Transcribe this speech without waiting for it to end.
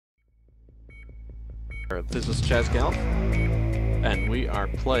This is Chazgal, and we are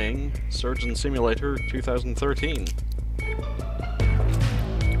playing Surgeon Simulator 2013.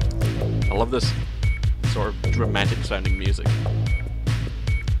 I love this sort of dramatic sounding music.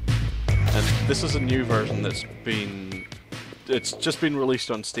 And this is a new version that's it's just been released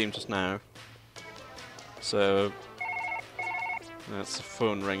on Steam just now. So, that's the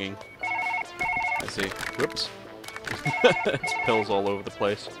phone ringing. I see. Whoops. It's pills all over the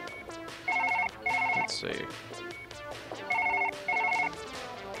place. Let's see.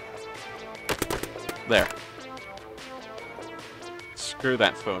 There. Screw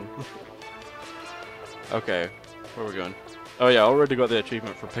that phone. Okay, where are we going? Oh yeah, I already got the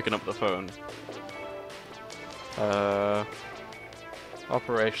achievement for picking up the phone.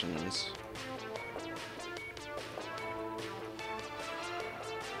 Operations.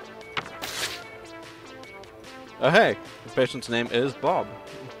 Oh hey, the patient's name is Bob.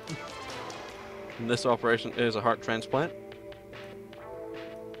 And this operation is a heart transplant.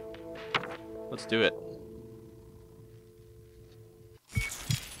 Let's do it.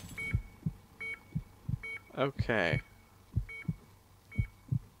 Okay.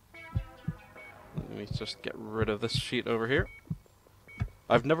 Let me just get rid of this sheet over here.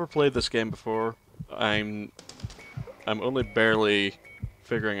 I've never played this game before. I'm only barely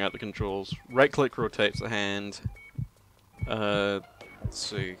figuring out the controls. Right click rotates the hand. Let's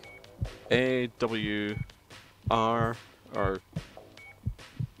see. A W R or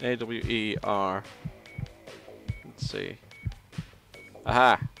A W E R. Let's see.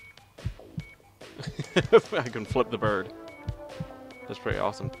 Aha! I can flip the bird. That's pretty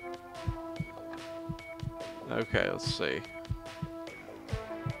awesome. Okay, let's see.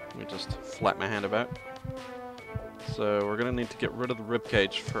 Let me just flap my hand about. So we're gonna need to get rid of the rib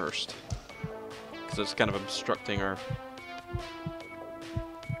cage first, because it's kind of obstructing our.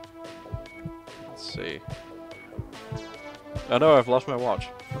 Let's see. Oh no, I've lost my watch.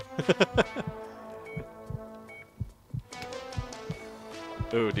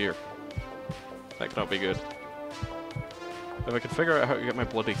 Oh dear. That cannot be good. If I could figure out how to get my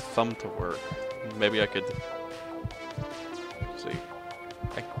bloody thumb to work, maybe I could. Let's see.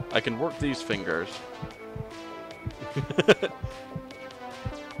 I can work these fingers.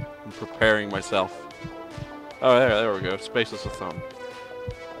 I'm preparing myself. Oh, there we go. Space is a thumb.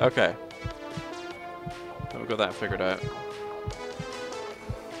 Okay. I've got that figured out.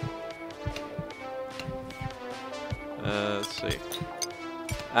 Let's see.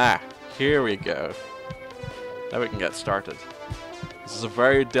 Ah, here we go. Now we can get started. This is a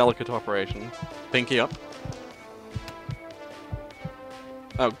very delicate operation. Pinky up.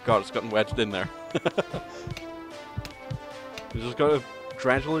 Oh god, it's gotten wedged in there. We just gotta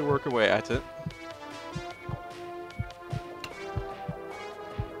gradually work our way at it.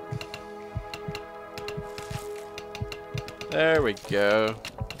 There we go.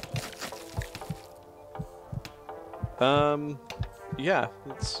 Yeah,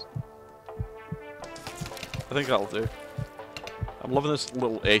 I think that'll do. I'm loving this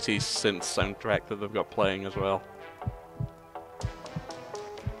little 80s synth soundtrack that they've got playing as well.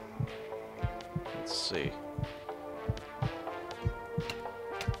 Let's see.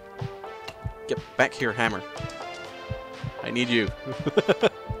 Get back here, Hammer. I need you.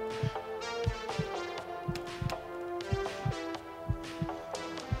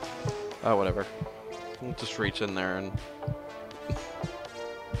 Oh, whatever. We'll just reach in there and...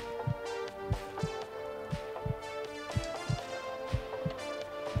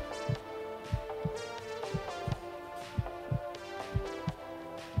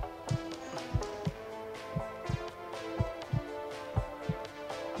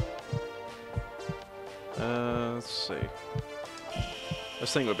 let's see.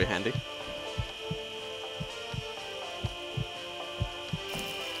 This thing would be handy.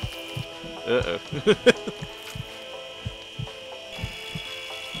 Uh-oh.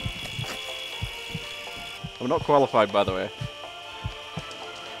 I'm not qualified, by the way.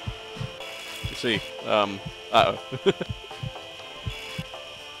 You see, uh-oh.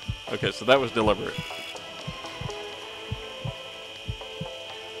 Okay, so that was deliberate.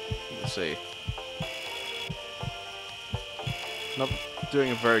 Let's see. Not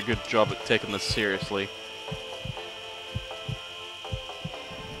doing a very good job at taking this seriously.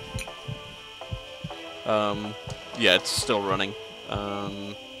 Yeah, it's still running.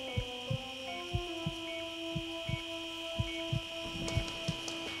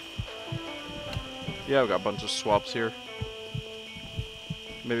 Yeah, I've got a bunch of swabs here.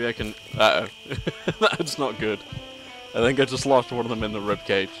 Maybe I can... Uh-oh. That's not good. I think I just lost one of them in the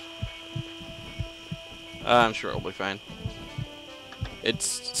ribcage. I'm sure it'll be fine.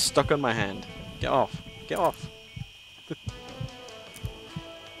 It's stuck on my hand. Get off. Get off!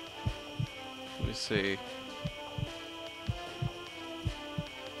 Let me see.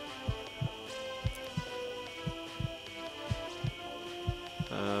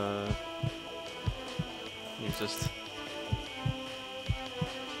 You just...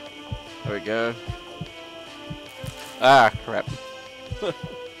 There we go. Ah, crap.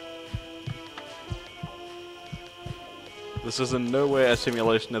 This is in no way a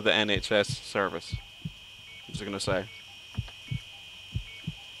simulation of the NHS service. I'm just gonna say.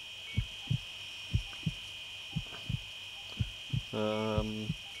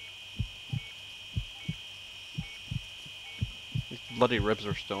 These bloody ribs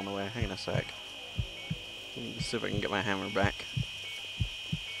are still in the way. Hang on a sec. Let's see if I can get my hammer back.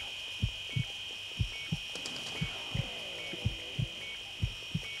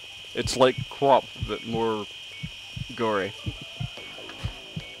 It's like Quap, but more gory.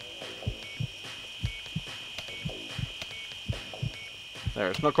 There,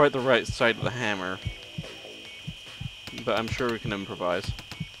 it's not quite the right side of the hammer, but I'm sure we can improvise.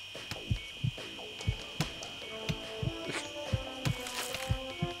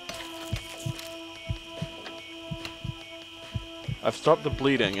 I've stopped the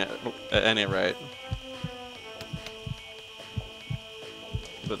bleeding at any rate.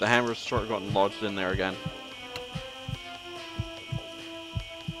 But the hammer's sort of gotten lodged in there again.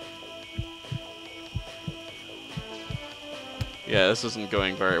 Yeah, this isn't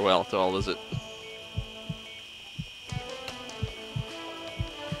going very well at all, is it?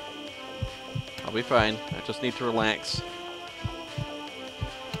 I'll be fine. I just need to relax.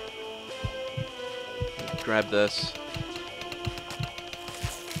 Grab this.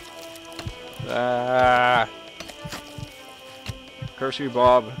 Ah! Curse you,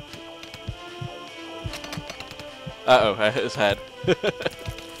 Bob. Uh-oh, I hit his head.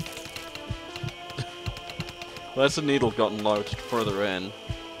 Well, that's a needle gotten lodged further in.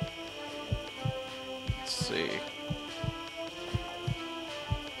 Let's see.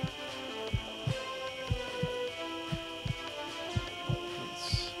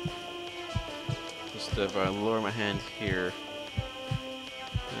 Let's just if I lower my hand here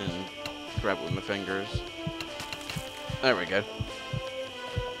and grab it with my fingers. There we go.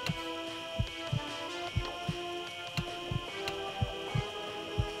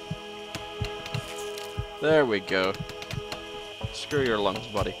 There we go. Screw your lungs,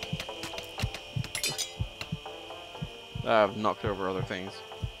 buddy. I've knocked over other things.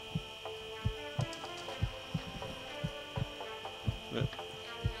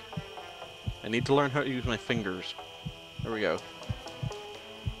 I need to learn how to use my fingers. There we go.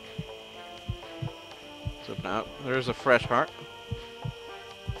 Let's open up. There's a fresh heart.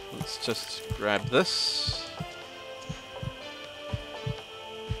 Let's just grab this.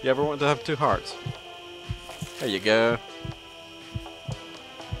 You ever want to have two hearts? There you go.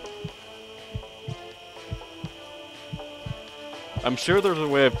 I'm sure there's a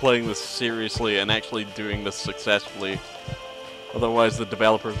way of playing this seriously and actually doing this successfully. Otherwise the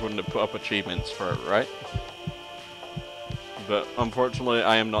developers wouldn't have put up achievements for it, right? But unfortunately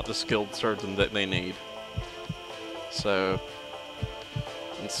I am not the skilled surgeon that they need. So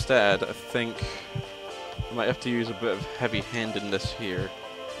instead I think I might have to use a bit of heavy-handedness here.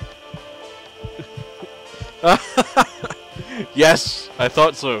 Yes! I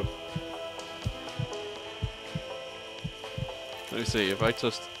thought so! Let me see, if I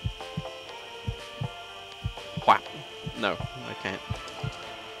just... Whap! No, I can't.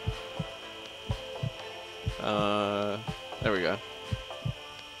 There we go.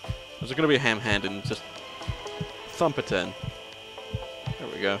 There's gonna be a ham-handed and just thump it in. There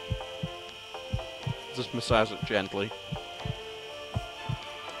we go. Just massage it gently.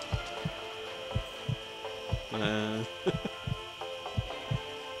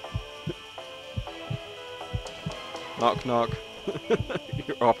 Knock knock.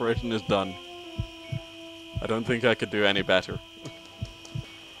 Your operation is done. I don't think I could do any better.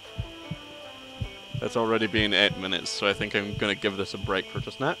 It's already been 8 minutes, so I think I'm gonna give this a break for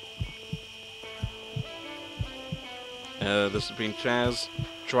just now. This has been Chaz,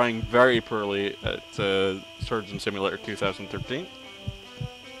 trying very poorly at Surgeon Simulator 2013.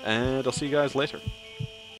 And I'll see you guys later.